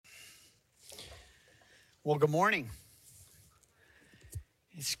Well, good morning.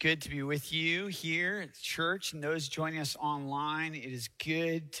 It's good to be with you here at church and those joining us online. It is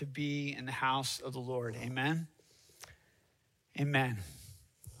good to be in the house of the Lord. Amen. Amen.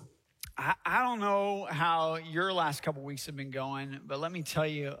 I don't know how your last couple weeks have been going, but let me tell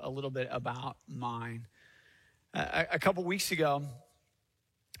you a little bit about mine. A couple weeks ago,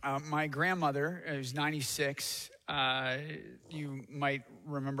 my grandmother, who's 96, you might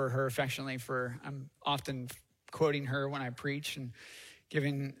remember her affectionately I'm often quoting her when I preach and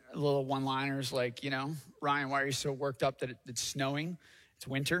giving little one-liners like, Ryan, why are you so worked up that it's snowing? It's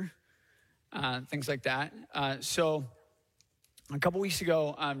winter, things like that. So a couple weeks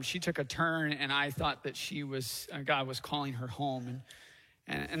ago, she took a turn and I thought that God was calling her home.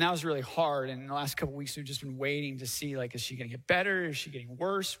 And that was really hard. And the last couple weeks, we've just been waiting to see, is she going to get better? Is she getting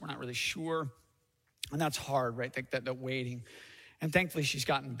worse? We're not really sure. And that's hard, right? That waiting. And thankfully, she's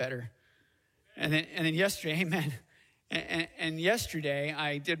gotten better. And then yesterday, amen. And yesterday,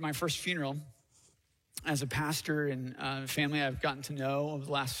 I did my first funeral as a pastor and family I've gotten to know over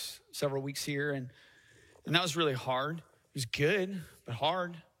the last several weeks here. And that was really hard. It was good, but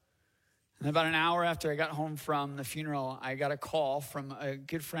hard. And about an hour after I got home from the funeral, I got a call from a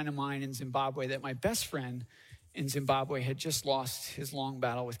good friend of mine in Zimbabwe that my best friend in Zimbabwe had just lost his long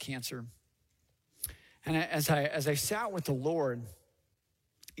battle with cancer. And as I sat with the Lord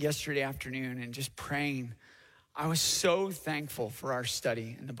yesterday afternoon and just praying, I was so thankful for our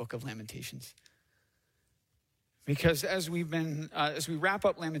study in the book of Lamentations. Because as we wrap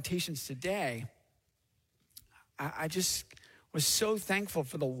up Lamentations today, I just was so thankful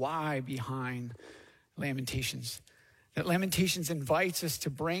for the why behind Lamentations. That Lamentations invites us to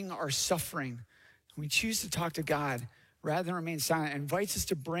bring our suffering. We choose to talk to God rather than remain silent. It invites us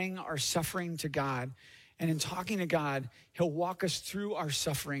to bring our suffering to God. And in talking to God, he'll walk us through our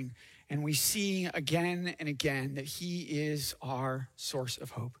suffering. And we see again and again that he is our source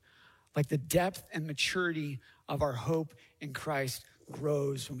of hope. Like the depth and maturity of our hope in Christ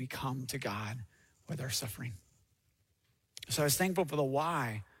grows when we come to God with our suffering. So I was thankful for the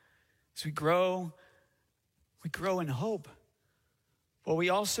why. As we grow in hope. But we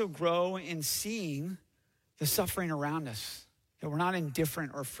also grow in seeing the suffering around us. That we're not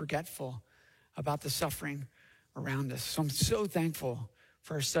indifferent or forgetful about the suffering around us. So I'm so thankful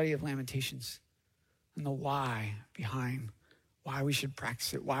for our study of Lamentations and the why behind why we should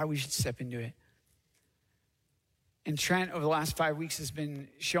practice it, why we should step into it. And Trent, over the last 5 weeks, has been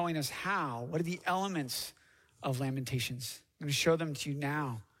showing us what are the elements of Lamentations. I'm going to show them to you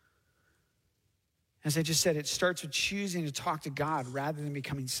now. As I just said, it starts with choosing to talk to God rather than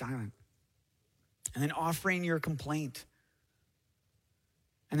becoming silent. And then offering your complaint.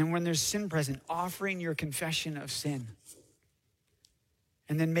 And then when there's sin present, offering your confession of sin.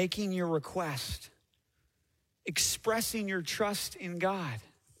 And then making your request. Expressing your trust in God.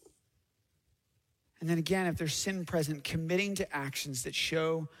 And then again, if there's sin present, committing to actions that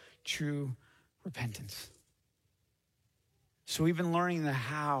show true repentance. So we've been learning the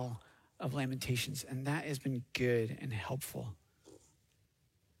how of Lamentations, and that has been good and helpful.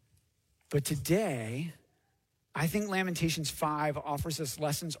 But today, I think Lamentations 5 offers us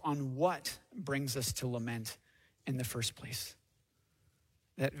lessons on what brings us to lament in the first place.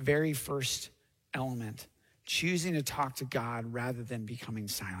 That very first element, choosing to talk to God rather than becoming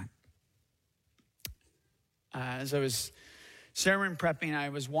silent. As I was sermon prepping, I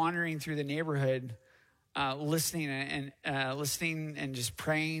was wandering through the neighborhood, listening and just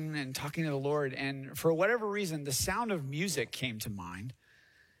praying and talking to the Lord. And for whatever reason, the sound of music came to mind.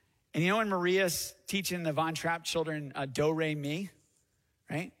 And when Maria's teaching the Von Trapp children Do, Re, Mi,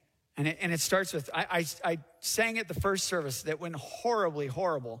 right? And it starts with, I sang it the first service that went horribly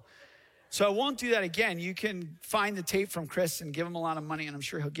horrible. So I won't do that again. You can find the tape from Chris and give him a lot of money, and I'm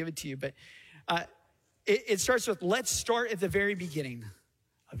sure he'll give it to you. But it starts with, let's start at the very beginning.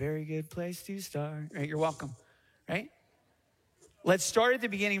 A very good place to start. Right? You're welcome. Right? Let's start at the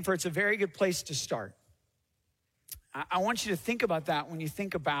beginning, for it's a very good place to start. I want you to think about that when you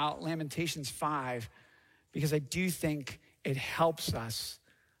think about Lamentations 5, because I do think it helps us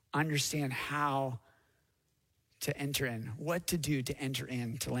understand how to enter in, what to do to enter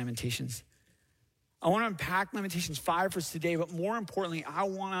into Lamentations. I want to unpack Lamentations 5 for us today, but more importantly, I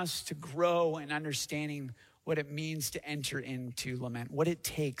want us to grow in understanding what it means to enter into lament, what it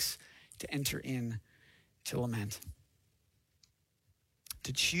takes to enter in to lament.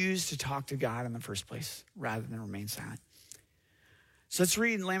 To choose to talk to God in the first place rather than remain silent. So let's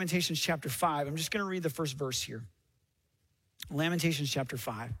read Lamentations chapter 5. I'm just going to read the first verse here. Lamentations chapter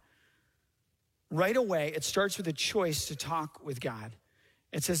 5. Right away, it starts with a choice to talk with God.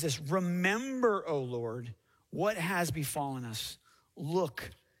 It says this, remember, O Lord, what has befallen us. Look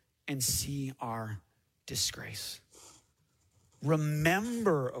and see our disgrace.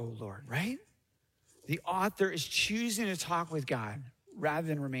 Remember, O Lord, right? The author is choosing to talk with God rather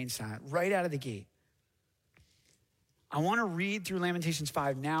than remain silent, right out of the gate. I want to read through Lamentations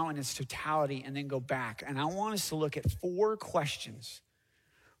 5 now in its totality and then go back. And I want us to look at four questions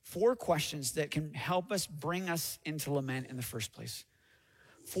that can help us bring us into lament in the first place.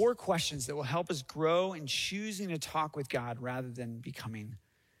 4 questions that will help us grow in choosing to talk with God rather than becoming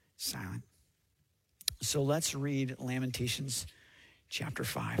silent. So let's read Lamentations chapter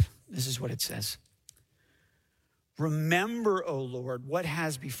 5. This is what it says. Remember, O Lord, what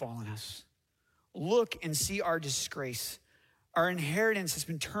has befallen us. Look and see our disgrace. Our inheritance has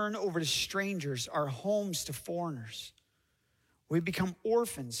been turned over to strangers, our homes to foreigners. We've become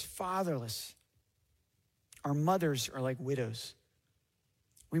orphans, fatherless. Our mothers are like widows.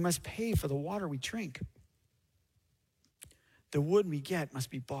 We must pay for the water we drink. The wood we get must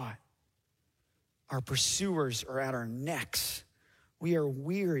be bought. Our pursuers are at our necks. We are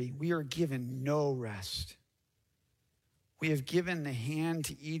weary. We are given no rest. We have given the hand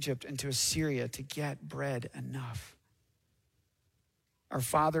to Egypt and to Assyria to get bread enough. Our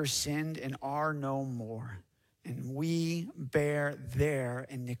fathers sinned and are no more, and we bear their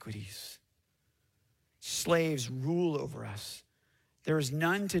iniquities. Slaves rule over us. There is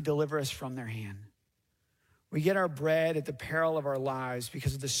none to deliver us from their hand. We get our bread at the peril of our lives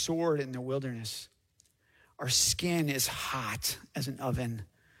because of the sword in the wilderness. Our skin is hot as an oven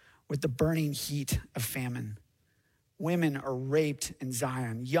with the burning heat of famine. Women are raped in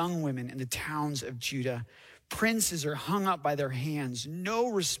Zion, young women in the towns of Judah. Princes are hung up by their hands. No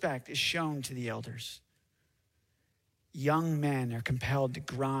respect is shown to the elders. Young men are compelled to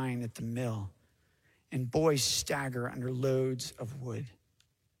grind at the mill, and boys stagger under loads of wood.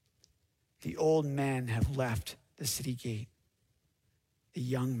 The old men have left the city gate, the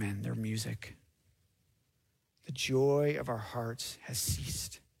young men their music. The joy of our hearts has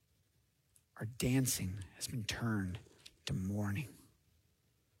ceased. Our dancing has been turned to mourning.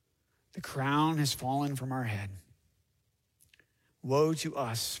 The crown has fallen from our head. Woe to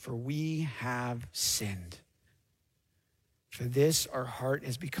us, for we have sinned. For this our heart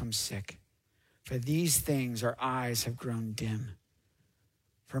has become sick. For these things our eyes have grown dim.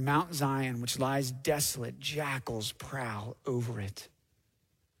 For Mount Zion, which lies desolate, jackals prowl over it.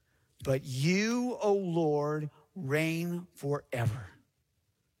 But you, O Lord, reign forever.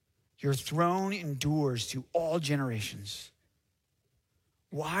 Your throne endures to all generations.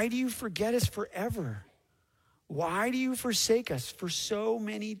 Why do you forget us forever? Why do you forsake us for so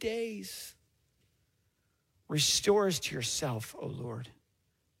many days? Restore us to yourself, O Lord,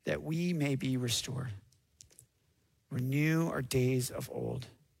 that we may be restored. Renew our days of old,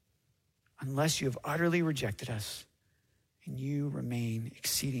 unless you have utterly rejected us and you remain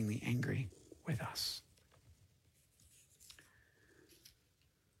exceedingly angry with us.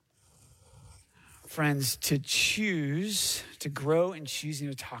 Friends, to choose to grow in choosing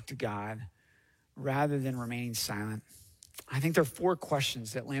to talk to God rather than remaining silent, I think there are 4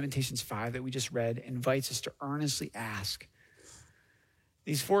 questions that Lamentations 5 that we just read invites us to earnestly ask.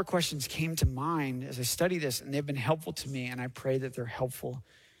 These 4 questions came to mind as I studied this, and they've been helpful to me, and I pray that they're helpful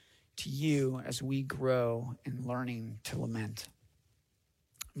to you as we grow in learning to lament.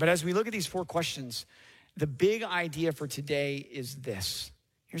 But as we look at these 4 questions, the big idea for today is this.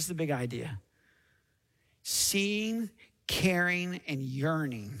 Here's the big idea. Seeing, caring, and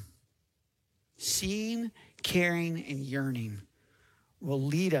yearning. Seeing, caring, and yearning will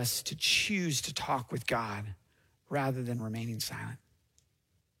lead us to choose to talk with God rather than remaining silent.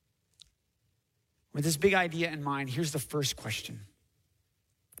 With this big idea in mind, here's the first question.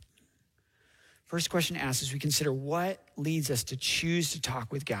 First question asked as we consider what leads us to choose to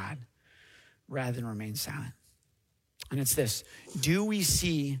talk with God rather than remain silent. And it's this: do we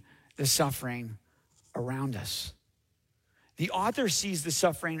see the suffering around us? The author sees the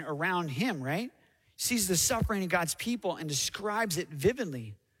suffering around him, right? Sees the suffering of God's people and describes it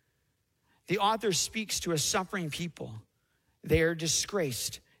vividly. The author speaks to a suffering people. They are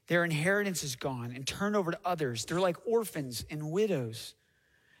disgraced. Their inheritance is gone and turned over to others. They're like orphans and widows.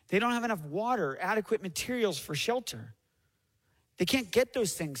 They don't have enough water, adequate materials for shelter. They can't get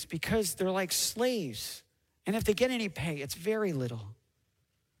those things because they're like slaves. And if they get any pay, it's very little.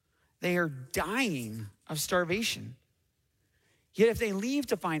 They are dying of starvation. Yet if they leave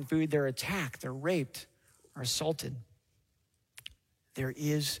to find food, they're attacked, they're raped, or assaulted. There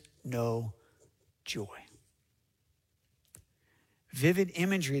is no joy. Vivid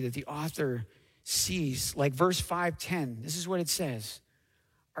imagery that the author sees, like verse 5:10. This is what it says.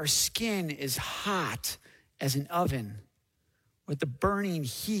 Our skin is hot as an oven with the burning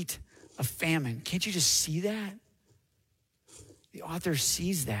heat of famine. Can't you just see that? The author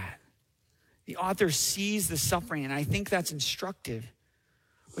sees that. The author sees the suffering, and I think that's instructive.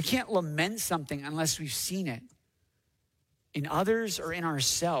 We can't lament something unless we've seen it. In others or in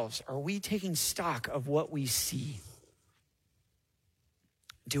ourselves, are we taking stock of what we see?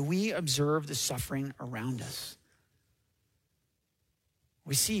 Do we observe the suffering around us?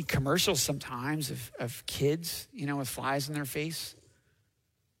 We see commercials sometimes of kids, with flies in their face,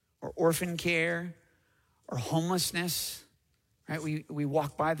 or orphan care, or homelessness, right? We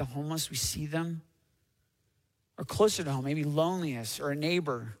walk by the homeless, we see them. Or closer to home, maybe loneliness, or a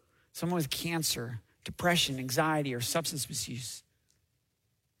neighbor, someone with cancer, depression, anxiety, or substance misuse.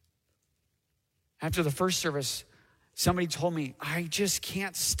 After the first service, somebody told me, I just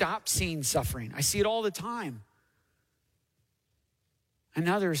can't stop seeing suffering. I see it all the time. And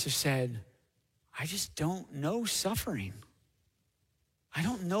others have said, I just don't know suffering. I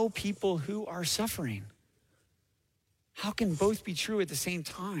don't know people who are suffering. How can both be true at the same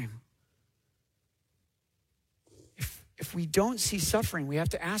time? If we don't see suffering, we have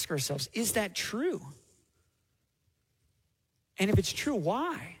to ask ourselves, is that true? And if it's true,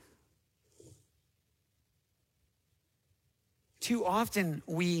 why? Too often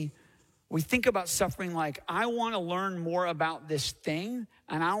we think about suffering like, I want to learn more about this thing,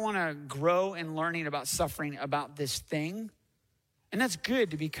 and I want to grow in learning about suffering about this thing. And that's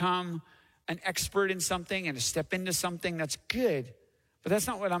good to become an expert in something and to step into something. That's good. But that's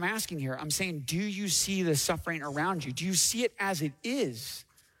not what I'm asking here. I'm saying, do you see the suffering around you? Do you see it as it is?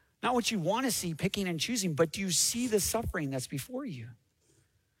 Not what you want to see, picking and choosing, but do you see the suffering that's before you?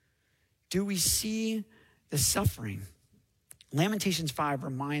 Do we see the suffering? Lamentations 5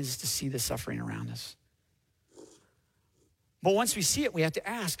 reminds us to see the suffering around us. But once we see it, we have to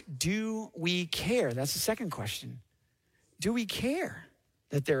ask, do we care? That's the second question. Do we care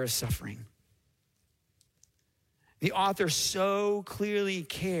that there is suffering? The author so clearly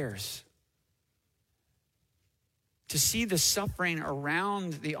cares. To see the suffering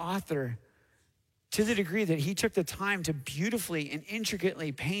around the author to the degree that he took the time to beautifully and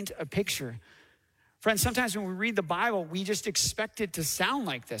intricately paint a picture. Friends, sometimes when we read the Bible, we just expect it to sound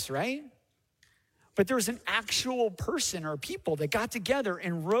like this, right? But there was an actual person or people that got together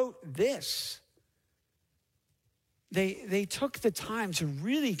and wrote this. They took the time to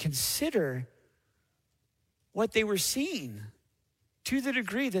really consider what they were seeing to the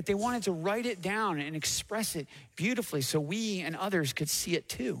degree that they wanted to write it down and express it beautifully so we and others could see it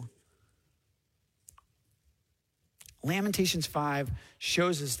too. Lamentations 5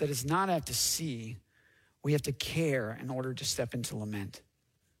 shows us that it's not enough to see, we have to care in order to step into lament.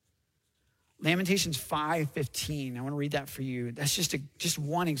 Lamentations 5:15, I want to read that for you. That's just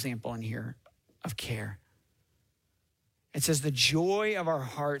one example in here of care. It says, the joy of our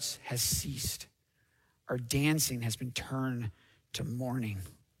hearts has ceased. Our dancing has been turned to mourning.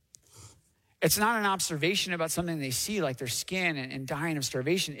 It's not an observation about something they see, like their skin and dying of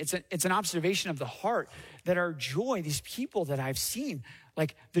starvation. It's an observation of the heart that our joy, these people that I've seen,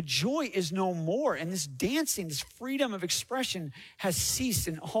 like the joy is no more. And this dancing, this freedom of expression has ceased,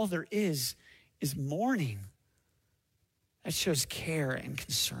 and all there is mourning. That shows care and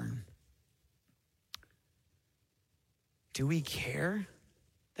concern. Do we care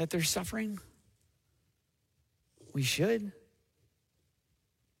that they're suffering? We should.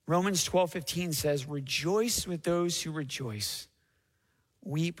 Romans 12:15 says, rejoice with those who rejoice.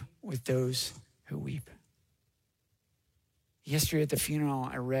 Weep with those who weep. Yesterday at the funeral,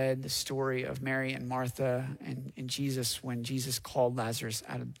 I read the story of Mary and Martha and Jesus when Jesus called Lazarus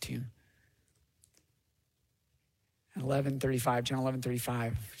out of the tomb. John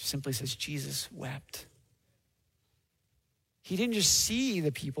 11:35 simply says, Jesus wept. He didn't just see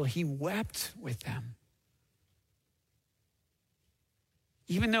the people, he wept with them.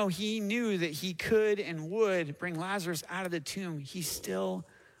 Even though he knew that he could and would bring Lazarus out of the tomb, he still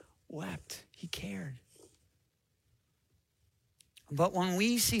wept. He cared. But when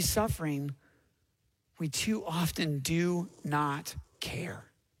we see suffering, we too often do not care.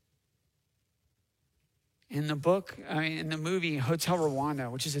 In the movie Hotel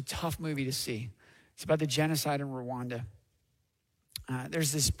Rwanda, which is a tough movie to see, it's about the genocide in Rwanda.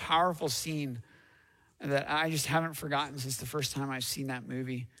 There's this powerful scene that I just haven't forgotten since the first time I've seen that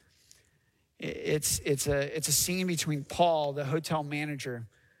movie. It's a scene between Paul, the hotel manager,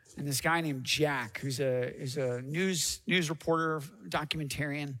 and this guy named Jack, who's a news reporter,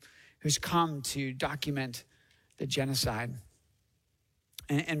 documentarian, who's come to document the genocide.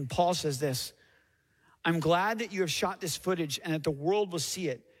 And Paul says this, I'm glad that you have shot this footage and that the world will see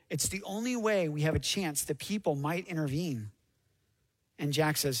it. It's the only way we have a chance that people might intervene. And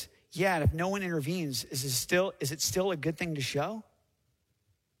Jack says, yeah, and if no one intervenes, is it still a good thing to show?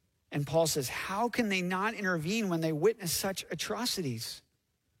 And Paul says, how can they not intervene when they witness such atrocities?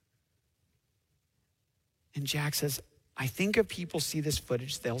 And Jack says, I think if people see this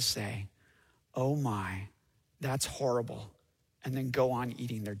footage, they'll say, oh my, that's horrible, and then go on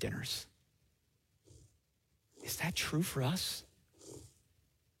eating their dinners. Is that true for us?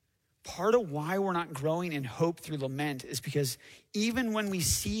 Part of why we're not growing in hope through lament is because even when we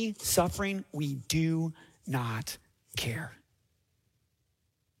see suffering, we do not care.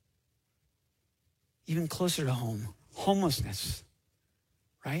 Even closer to home, homelessness,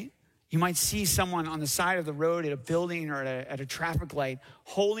 right? You might see someone on the side of the road at a building or at a traffic light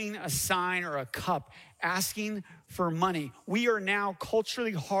holding a sign or a cup asking for money. We are now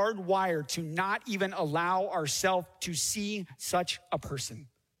culturally hardwired to not even allow ourselves to see such a person.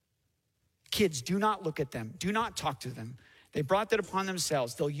 Kids, do not look at them. Do not talk to them. They brought that upon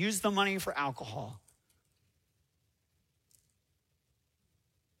themselves. They'll use the money for alcohol.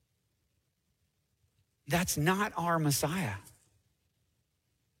 That's not our Messiah.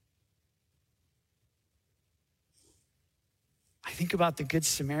 I think about the Good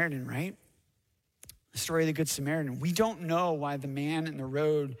Samaritan, right? The story of the Good Samaritan. We don't know why the man in the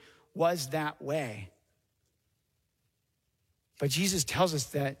road was that way. But Jesus tells us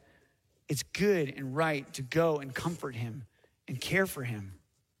that it's good and right to go and comfort him and care for him.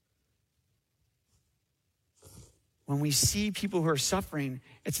 When we see people who are suffering,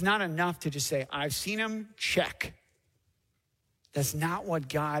 it's not enough to just say, I've seen him, check. That's not what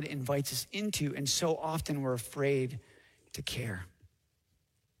God invites us into, and so often we're afraid to care.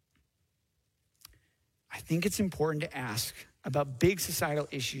 I think it's important to ask about big societal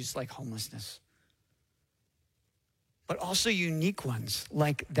issues like homelessness, but also unique ones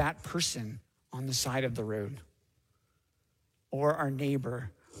like that person on the side of the road, or our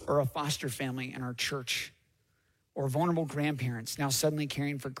neighbor, or a foster family in our church, or vulnerable grandparents now suddenly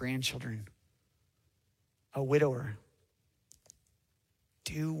caring for grandchildren, a widower.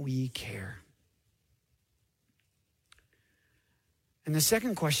 Do we care? And the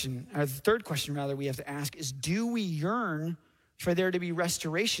third question we have to ask is, do we yearn for there to be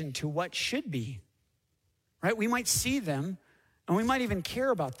restoration to what should be? Right? We might see them and we might even care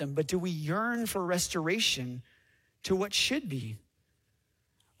about them, but do we yearn for restoration to what should be?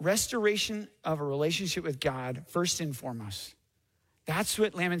 Restoration of a relationship with God, first and foremost. That's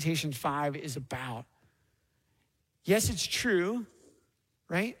what Lamentations 5 is about. Yes, it's true,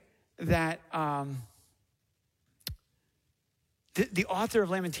 right, that the author of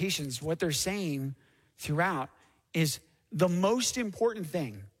Lamentations, what they're saying throughout is the most important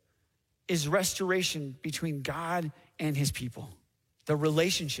thing is restoration between God and his people. The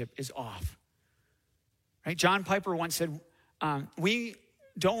relationship is off. Right? John Piper once said, we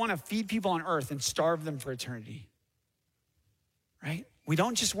don't want to feed people on earth and starve them for eternity. Right? We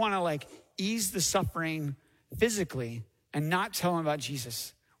don't just want to ease the suffering physically and not tell them about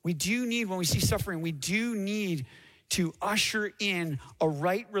Jesus. We do need, when we see suffering, we do need to usher in a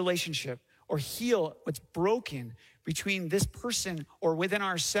right relationship or heal what's broken between this person or within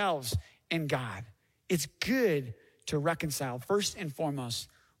ourselves and God. It's good to reconcile first and foremost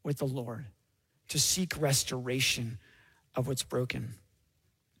with the Lord, to seek restoration of what's broken.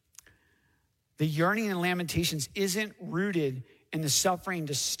 The yearning in Lamentations isn't rooted in the suffering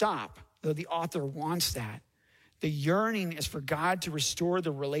to stop, though the author wants that. The yearning is for God to restore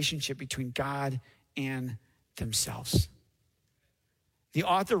the relationship between God and themselves. The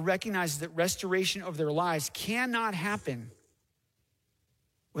author recognizes that restoration of their lives cannot happen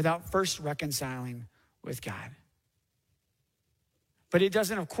without first reconciling with God. But it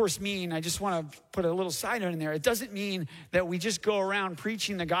doesn't, of course, mean, I just want to put a little side note in there, it doesn't mean that we just go around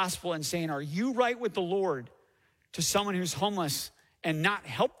preaching the gospel and saying, are you right with the Lord, to someone who's homeless and not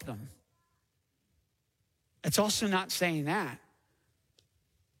help them. It's also not saying that.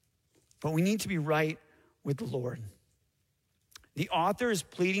 But we need to be right with the Lord. The author is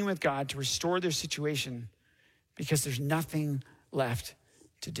pleading with God to restore their situation because there's nothing left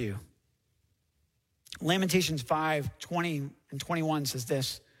to do. Lamentations 5:20 and 21 says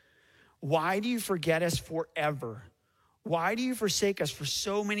this: why do you forget us forever? Why do you forsake us for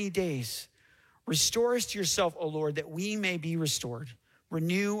so many days? Restore us to yourself, O Lord, that we may be restored.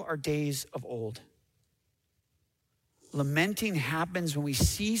 Renew our days of old. Lamenting happens when we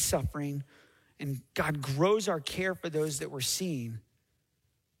see suffering and God grows our care for those that we're seeing.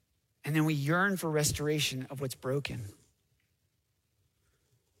 And then we yearn for restoration of what's broken.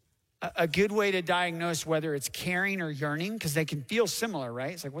 a good way to diagnose whether it's caring or yearning, because they can feel similar,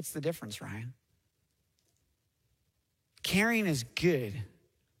 right? It's like, what's the difference, Ryan? Caring is good,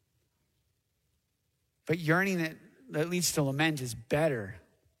 but yearning that leads to lament is better.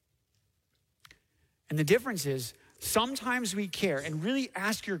 And the difference is, sometimes we care, and really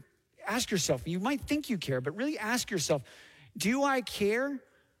ask yourself, you might think you care, but really ask yourself, do I care?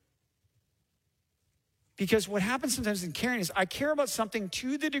 Because what happens sometimes in caring is I care about something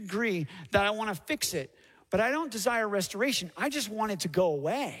to the degree that I want to fix it, but I don't desire restoration. I just want it to go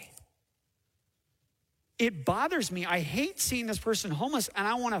away. It bothers me. I hate seeing this person homeless, and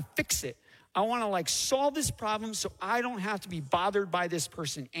I want to fix it. I want to solve this problem so I don't have to be bothered by this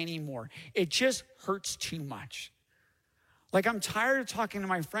person anymore. It just hurts too much. I'm tired of talking to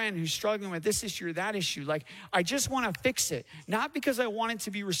my friend who's struggling with this issue or that issue. I just want to fix it. Not because I want it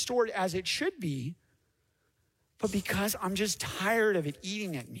to be restored as it should be, but because I'm just tired of it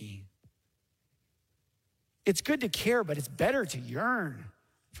eating at me. It's good to care, but it's better to yearn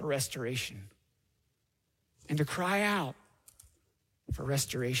for restoration and to cry out for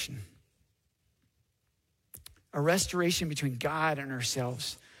restoration. A restoration between God and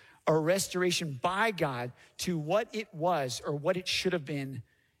ourselves. A restoration by God to what it was or what it should have been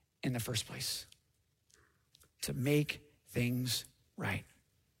in the first place. To make things right.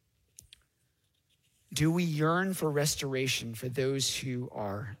 Do we yearn for restoration for those who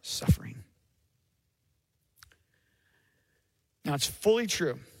are suffering? Now, it's fully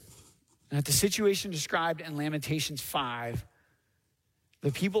true that the situation described in Lamentations 5,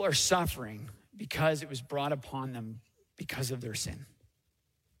 the people are suffering because it was brought upon them because of their sin.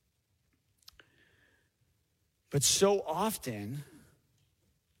 But so often,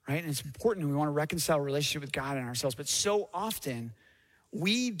 right, and it's important, we want to reconcile a relationship with God and ourselves, but so often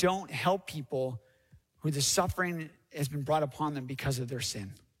we don't help people who the suffering has been brought upon them because of their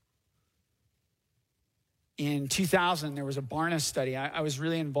sin. In 2000, there was a Barna study. I was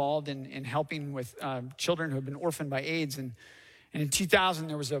really involved in helping with children who have been orphaned by AIDS. And in 2000,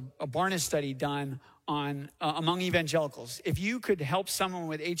 there was a Barna study done on among evangelicals. If you could help someone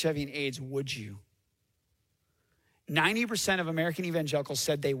with HIV and AIDS, would you? 90% of American evangelicals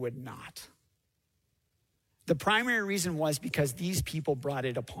said they would not. The primary reason was because these people brought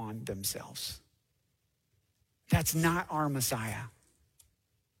it upon themselves. That's not our Messiah.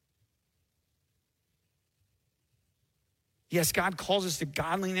 Yes, God calls us to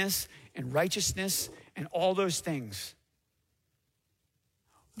godliness and righteousness and all those things.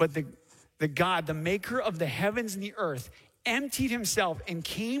 But the God, the maker of the heavens and the earth, emptied himself and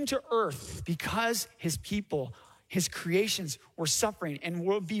came to earth because his people, his creations, were suffering and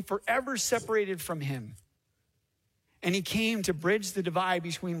will be forever separated from him. And he came to bridge the divide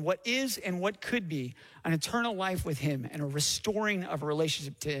between what is and what could be, an eternal life with him and a restoring of a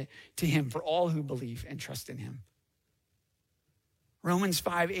relationship to him for all who believe and trust in him. Romans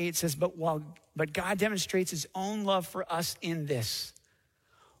 5:8 says, but God demonstrates his own love for us in this.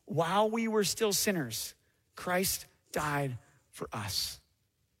 While we were still sinners, Christ died for us.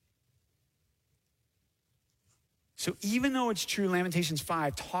 So even though it's true, Lamentations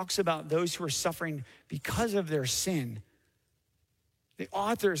 5 talks about those who are suffering because of their sin, the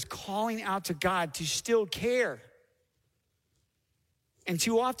author is calling out to God to still care. And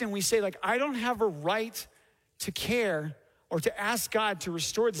too often we say, I don't have a right to care or to ask God to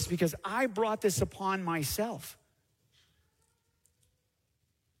restore this because I brought this upon myself.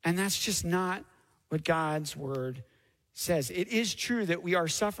 And that's just not what God's word says. It is true that we are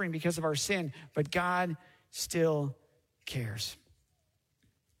suffering because of our sin, but God still cares.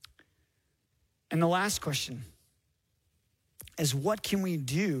 And the last question is, what can we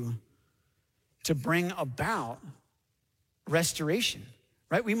do to bring about restoration,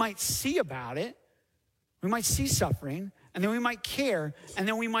 right? We might see about it, we might see suffering, and then we might care, and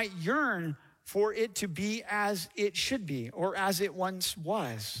then we might yearn for it to be as it should be or as it once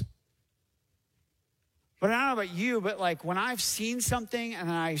was. But I don't know about you, but when I've seen something and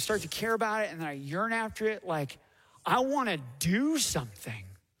I start to care about it and then I yearn after it, I want to do something.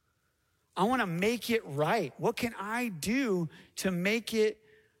 I want to make it right. What can I do to make it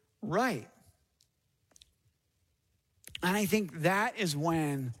right? And I think that is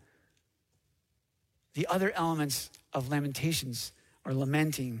when the other elements of Lamentations or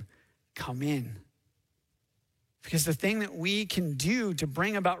lamenting come in. Because the thing that we can do to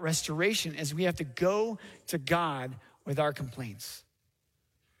bring about restoration is we have to go to God with our complaints.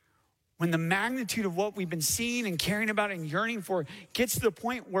 When the magnitude of what we've been seeing and caring about and yearning for gets to the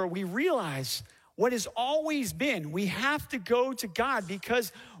point where we realize what has always been, we have to go to God,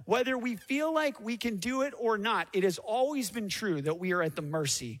 because whether we feel like we can do it or not, it has always been true that we are at the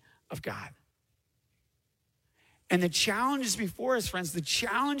mercy of God. And the challenge is before us, friends. The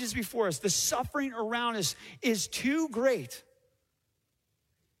challenge is before us. The suffering around us is too great.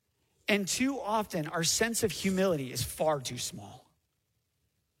 And too often, our sense of humility is far too small.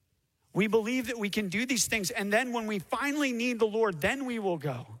 We believe that we can do these things, and then when we finally need the Lord, then we will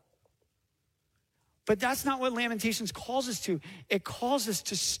go. But that's not what Lamentations calls us to. It calls us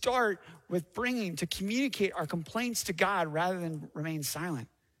to start with to communicate our complaints to God rather than remain silent.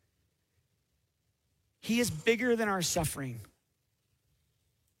 He is bigger than our suffering.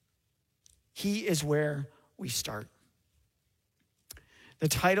 He is where we start. The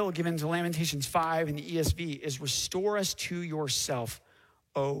title given to Lamentations 5 in the ESV is Restore Us to Yourself,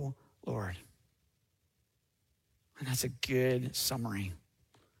 O Lord. And that's a good summary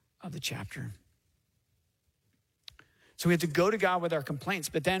of the chapter. So we have to go to God with our complaints,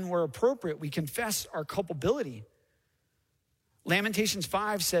 but then where appropriate, we confess our culpability. Lamentations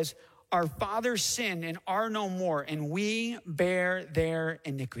 5 says, our fathers sinned and are no more, and we bear their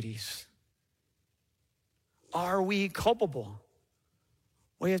iniquities. Are we culpable?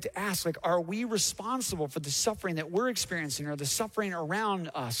 We have to ask, are we responsible for the suffering that we're experiencing or the suffering around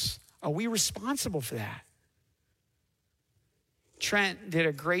us? Are we responsible for that? Trent did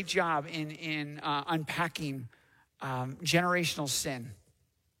a great job in unpacking generational sin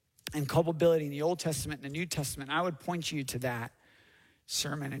and culpability in the Old Testament and the New Testament. I would point you to that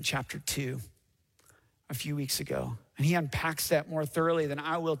sermon in chapter 2 a few weeks ago. And he unpacks that more thoroughly than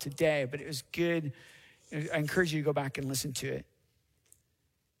I will today, but it was good. I encourage you to go back and listen to it.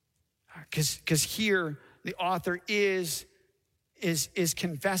 Because here the author is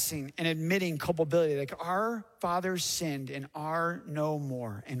confessing and admitting culpability. Like our fathers sinned and are no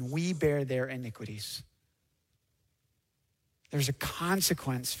more, and we bear their iniquities. There's a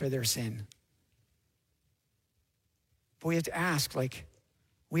consequence for their sin. But we have to ask,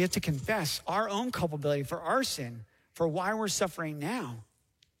 we have to confess our own culpability for our sin, for why we're suffering now.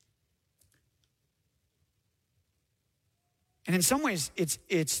 And in some ways,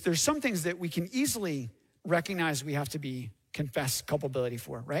 there's some things that we can easily recognize we have to confess culpability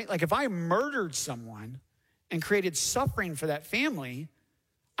for, right? Like if I murdered someone and created suffering for that family,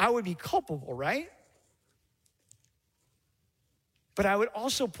 I would be culpable, right? But I would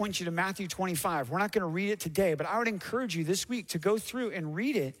also point you to Matthew 25. We're not going to read it today, but I would encourage you this week to go through and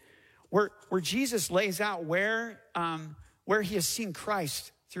read it, where Jesus lays out where he has seen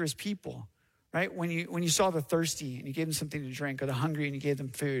Christ through his people, right? When you saw the thirsty and you gave them something to drink, or the hungry and you gave them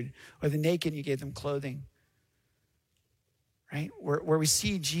food, or the naked and you gave them clothing, right? Where we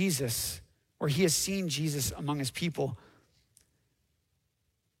see Jesus, where he has seen Jesus among his people.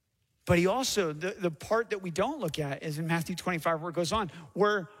 But he also, the part that we don't look at is in Matthew 25, where it goes on,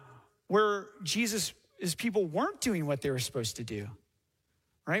 where his people weren't doing what they were supposed to do,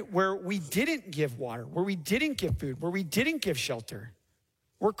 right? Where we didn't give water, where we didn't give food, where we didn't give shelter.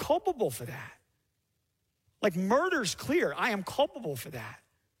 We're culpable for that. Like murder's clear, I am culpable for that.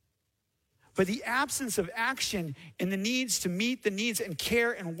 But the absence of action and the needs to meet the needs and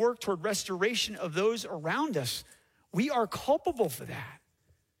care and work toward restoration of those around us, we are culpable for that.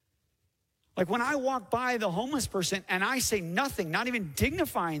 Like when I walk by the homeless person and I say nothing, not even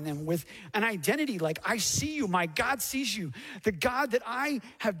dignifying them with an identity, like I see you, my God sees you. The God that I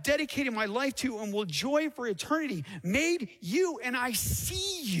have dedicated my life to and will enjoy for eternity made you, and I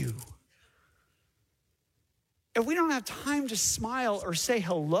see you. If we don't have time to smile or say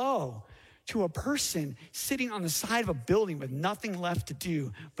hello to a person sitting on the side of a building with nothing left to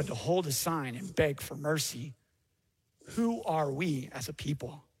do but to hold a sign and beg for mercy, who are we as a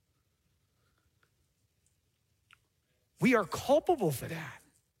people? We are culpable for that.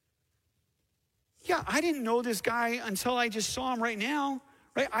 Yeah, I didn't know this guy until I just saw him right now,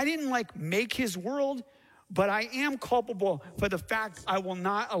 right? I didn't make his world, but I am culpable for the fact I will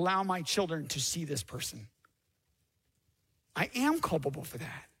not allow my children to see this person. I am culpable for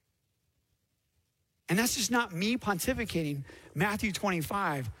that. And that's just not me pontificating. Matthew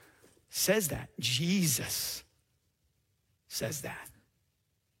 25 says that. Jesus says that.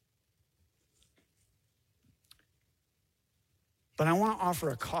 But I want to offer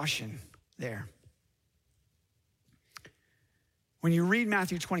a caution there. When you read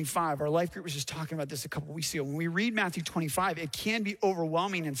Matthew 25, our life group was just talking about this a couple weeks ago. When we read Matthew 25, it can be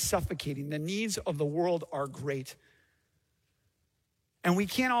overwhelming and suffocating. The needs of the world are great. And we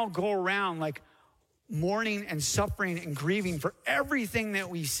can't all go around mourning and suffering and grieving for everything that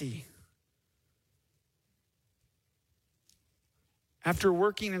we see. After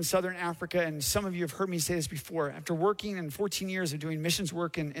working in Southern Africa, and some of you have heard me say this before, after working in 14 years of doing missions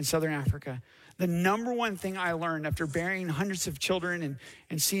work in Southern Africa, the number one thing I learned after burying hundreds of children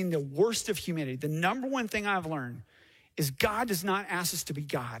and seeing the worst of humanity, the number one thing I've learned is God does not ask us to be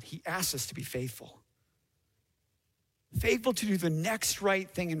God. He asks us to be faithful. Faithful to do the next right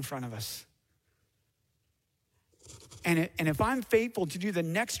thing in front of us. And if I'm faithful to do the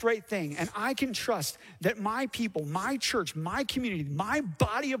next right thing, and I can trust that my people, my church, my community, my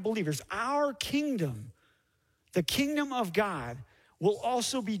body of believers, our kingdom, the kingdom of God, will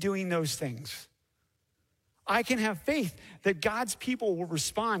also be doing those things. I can have faith that God's people will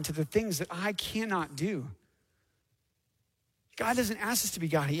respond to the things that I cannot do. God doesn't ask us to be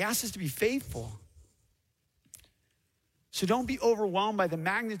God. He asks us to be faithful. So don't be overwhelmed by the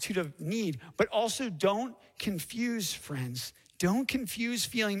magnitude of need, but also don't confuse, friends. Don't confuse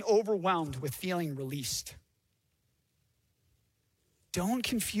feeling overwhelmed with feeling released. Don't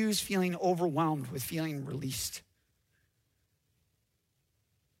confuse feeling overwhelmed with feeling released.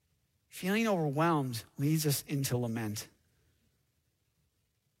 Feeling overwhelmed leads us into lament.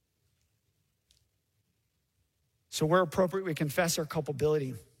 So where appropriate, we confess our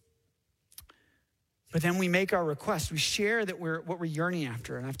culpability. But then we make our request. We share that what we're yearning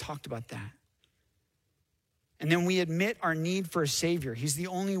after, and I've talked about that. And then we admit our need for a Savior. He's the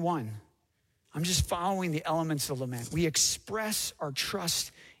only one. I'm just following the elements of lament. We express our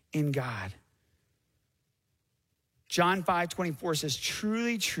trust in God. John 5:24 says,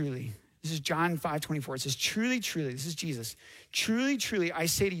 truly, truly. This is John 5:24. It says, truly, truly. This is Jesus. Truly, truly, I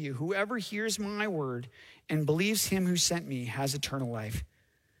say to you, whoever hears my word and believes him who sent me has eternal life.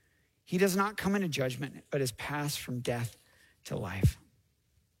 He does not come into judgment, but is passed from death to life.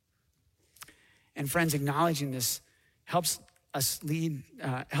 And friends, acknowledging this helps lead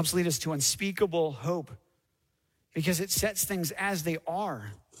us to unspeakable hope, because it sets things as they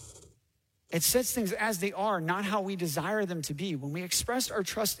are. It sets things as they are, not how we desire them to be. When we express our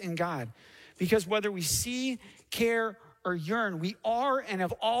trust in God, because whether we see, care, or yearn, we are and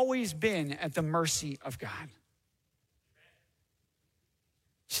have always been at the mercy of God.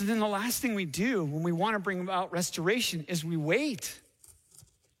 So then the last thing we do when we want to bring about restoration is we wait.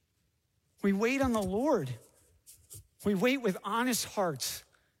 We wait on the Lord. We wait with honest hearts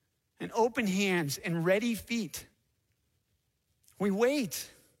and open hands and ready feet. We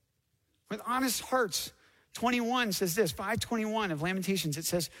wait with honest hearts. 21 says this, 5:21 of Lamentations, it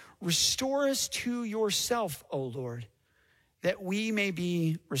says, restore us to yourself, O Lord, that we may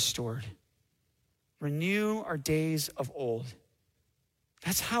be restored. Renew our days of old.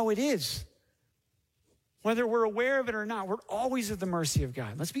 That's how it is. Whether we're aware of it or not, we're always at the mercy of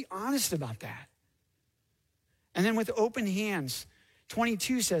God. Let's be honest about that. And then with open hands,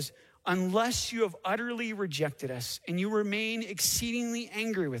 22 says, unless you have utterly rejected us and you remain exceedingly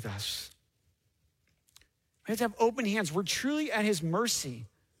angry with us. We have to have open hands. We're truly at his mercy.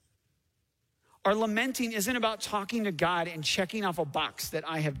 Our lamenting isn't about talking to God and checking off a box that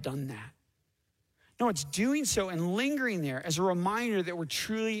I have done that. No, it's doing so and lingering there as a reminder that we're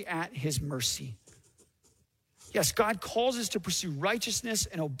truly at his mercy. Yes, God calls us to pursue righteousness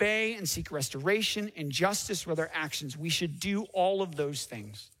and obey and seek restoration and justice with our actions. We should do all of those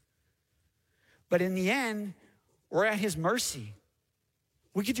things. But in the end, we're at his mercy.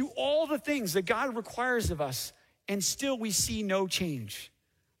 We could do all the things that God requires of us, and still we see no change.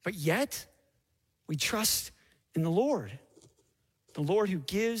 But yet, we trust in the Lord who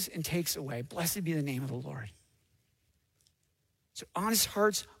gives and takes away. Blessed be the name of the Lord. So honest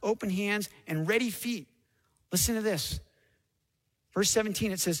hearts, open hands, and ready feet. Listen to this. Verse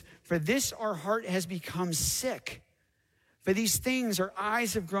 17, it says, for this our heart has become sick. For these things our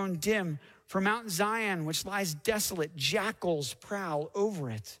eyes have grown dim. For Mount Zion, which lies desolate, jackals prowl over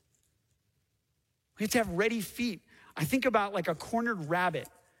it. We have to have ready feet. I think about like a cornered rabbit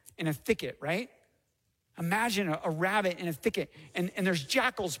in a thicket, right? Imagine a rabbit in a thicket, and there's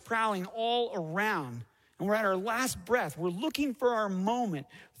jackals prowling all around. And we're at our last breath. We're looking for our moment,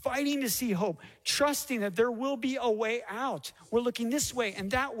 fighting to see hope, trusting that there will be a way out. We're looking this way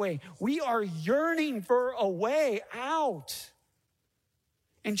and that way. We are yearning for a way out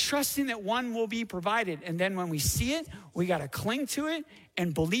and trusting that one will be provided. And then when we see it, we got to cling to it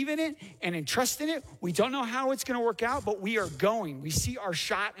and believe in it and entrust in it. We don't know how it's going to work out, but we are going. We see our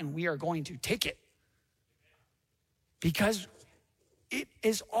shot and we are going to take it. Because it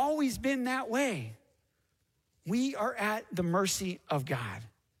has always been that way. We are at the mercy of God.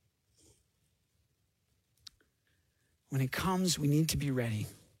 When it comes, we need to be ready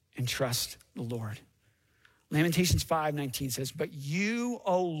and trust the Lord. Lamentations 5:19 says, but you,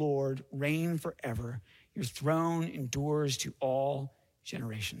 O Lord, reign forever. Your throne endures to all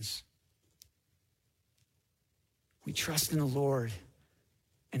generations. We trust in the Lord,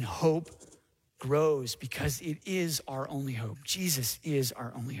 and hope grows because it is our only hope. Jesus is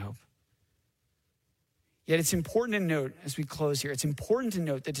our only hope. Yet it's important to note, as we close here, it's important to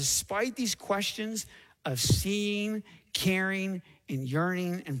note that despite these questions of seeing, caring, and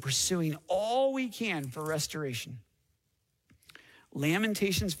yearning and pursuing all we can for restoration,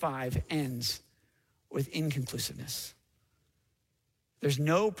 Lamentations 5 ends with inconclusiveness. There's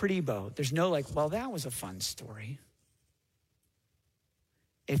no pretty bow. There's no well, that was a fun story.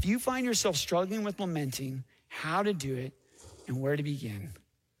 If you find yourself struggling with lamenting, how to do it and where to begin,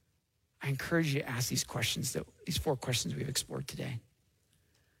 I encourage you to ask these questions, these 4 questions we've explored today.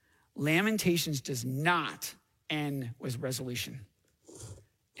 Lamentations does not end with resolution.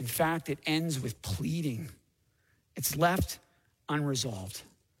 In fact, it ends with pleading. It's left unresolved,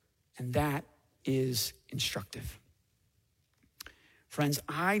 and that is instructive. Friends,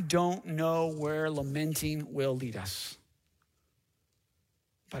 I don't know where lamenting will lead us,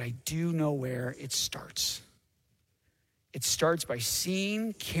 but I do know where it starts. It starts by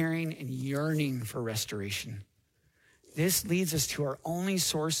seeing, caring, and yearning for restoration. This leads us to our only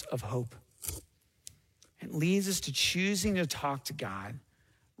source of hope. It leads us to choosing to talk to God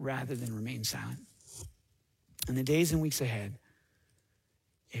rather than remain silent. In the days and weeks ahead,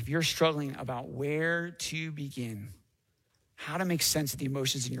 if you're struggling about where to begin, how to make sense of the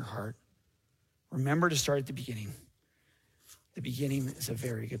emotions in your heart, remember to start at the beginning. The beginning is a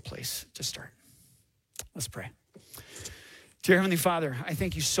very good place to start. Let's pray. Dear Heavenly Father, I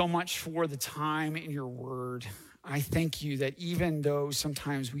thank you so much for the time in your word. I thank you that even though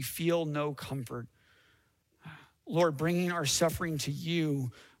sometimes we feel no comfort, Lord, bringing our suffering to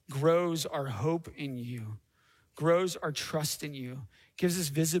you grows our hope in you, grows our trust in you, gives us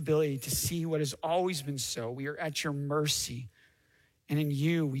visibility to see what has always been so. We are at your mercy, and in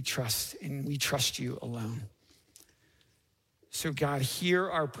you we trust, and we trust you alone. So God, hear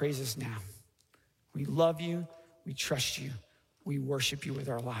our praises now. We love you, we trust you, we worship you with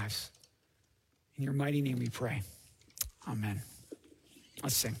our lives. In your mighty name we pray. Amen.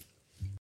 Let's sing.